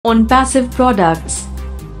Onpassive products.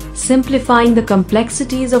 Simplifying the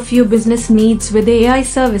complexities of your business needs with AI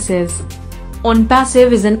services.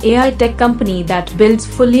 Onpassive is an AI tech company that builds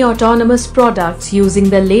fully autonomous products using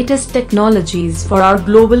the latest technologies for our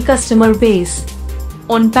global customer base.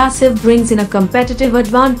 Onpassive brings in a competitive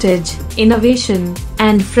advantage, innovation,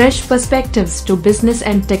 and fresh perspectives to business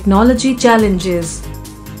and technology challenges.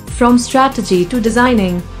 From strategy to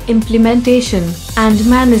designing, implementation, and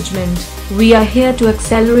management, we are here to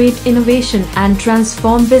accelerate innovation and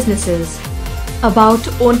transform businesses. About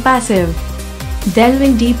Onpassive.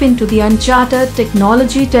 Delving deep into the uncharted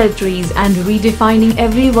technology territories and redefining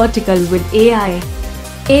every vertical with AI.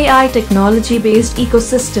 AI technology-based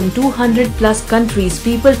ecosystem, 200+ countries,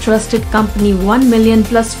 people, trusted company, 1 million+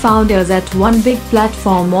 founders at one big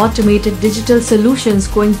platform, automated digital solutions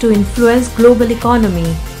going to influence global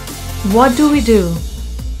economy. What do we do?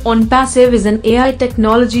 Onpassive is an AI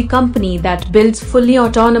technology company that builds fully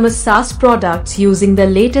autonomous SaaS products using the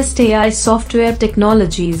latest AI software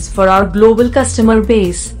technologies for our global customer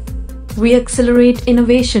base. We accelerate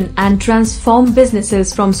innovation and transform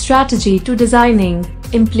businesses from strategy to designing,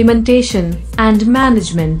 implementation, and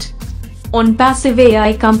management. Onpassive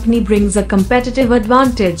AI company brings a competitive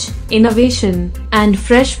advantage, innovation, and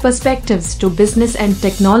fresh perspectives to business and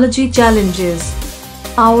technology challenges.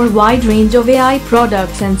 Our wide range of AI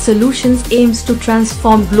products and solutions aims to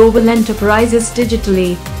transform global enterprises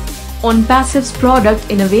digitally. Onpassive's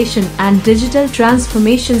product innovation and digital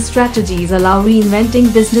transformation strategies allow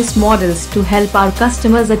reinventing business models to help our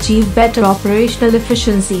customers achieve better operational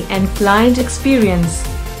efficiency and client experience.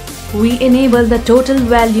 We enable the total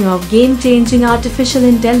value of game-changing artificial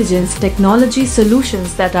intelligence technology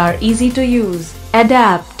solutions that are easy to use,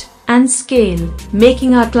 adapt, and scale,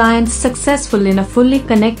 making our clients successful in a fully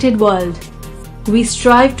connected world. We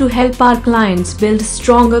strive to help our clients build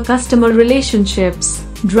stronger customer relationships,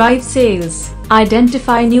 drive sales,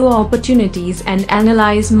 identify new opportunities, and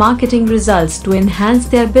analyze marketing results to enhance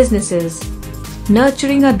their businesses.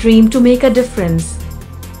 Nurturing a dream to make a difference.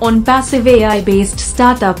 Onpassive AI-based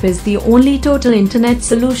startup is the only total internet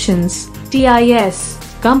solutions (TIS)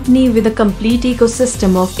 company with a complete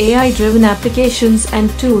ecosystem of AI-driven applications and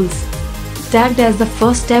tools. Tagged as the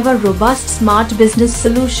first ever robust smart business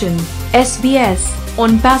solution (SBS),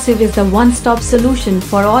 Onpassive is the one-stop solution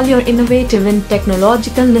for all your innovative and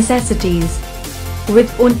technological necessities.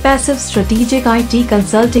 With Onpassive strategic IT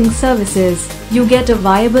consulting services, you get a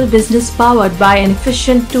viable business powered by an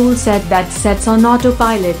efficient toolset that sets on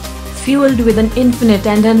autopilot, fueled with an infinite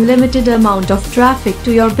and unlimited amount of traffic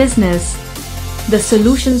to your business. The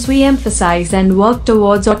solutions we emphasize and work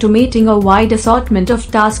towards automating a wide assortment of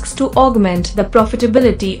tasks to augment the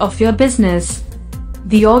profitability of your business.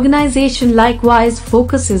 The organization likewise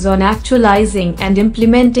focuses on actualizing and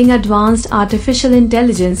implementing advanced artificial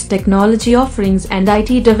intelligence technology offerings and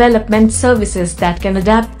IT development services that can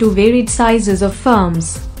adapt to varied sizes of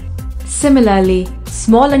firms. Similarly,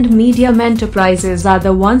 small and medium enterprises are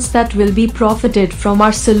the ones that will be profited from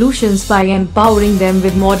our solutions by empowering them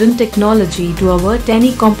with modern technology to avert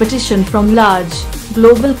any competition from large,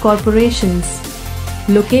 global corporations.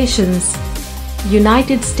 Locations: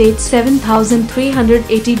 United States,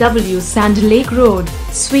 7380 W Sand Lake Road,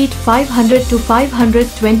 Suite 500 to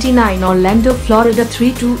 529, Orlando, Florida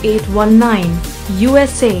 32819,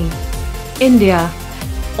 USA. India.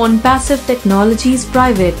 Onpassive Technologies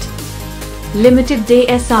Private Limited,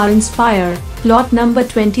 DSR Inspire, Plot number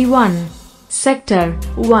 21, Sector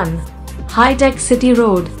 1, High Tech City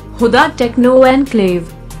Road, Huda Techno Enclave,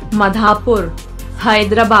 Madhapur,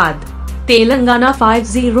 Hyderabad, Telangana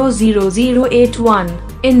 500081,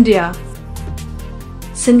 India.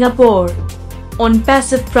 Singapore.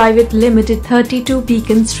 Onpassive Private Limited, 32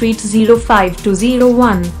 Beacon Street,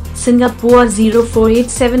 05201, Singapore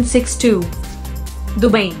 0486762.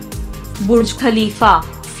 Dubai. Burj Khalifa,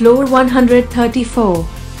 Floor 134.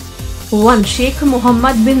 1 Sheikh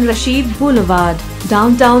Mohammed bin Rashid Boulevard,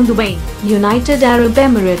 Downtown Dubai, United Arab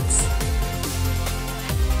Emirates.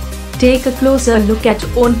 Take a closer look at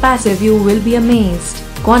Onpassive, you will be amazed.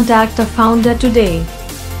 Contact a founder today.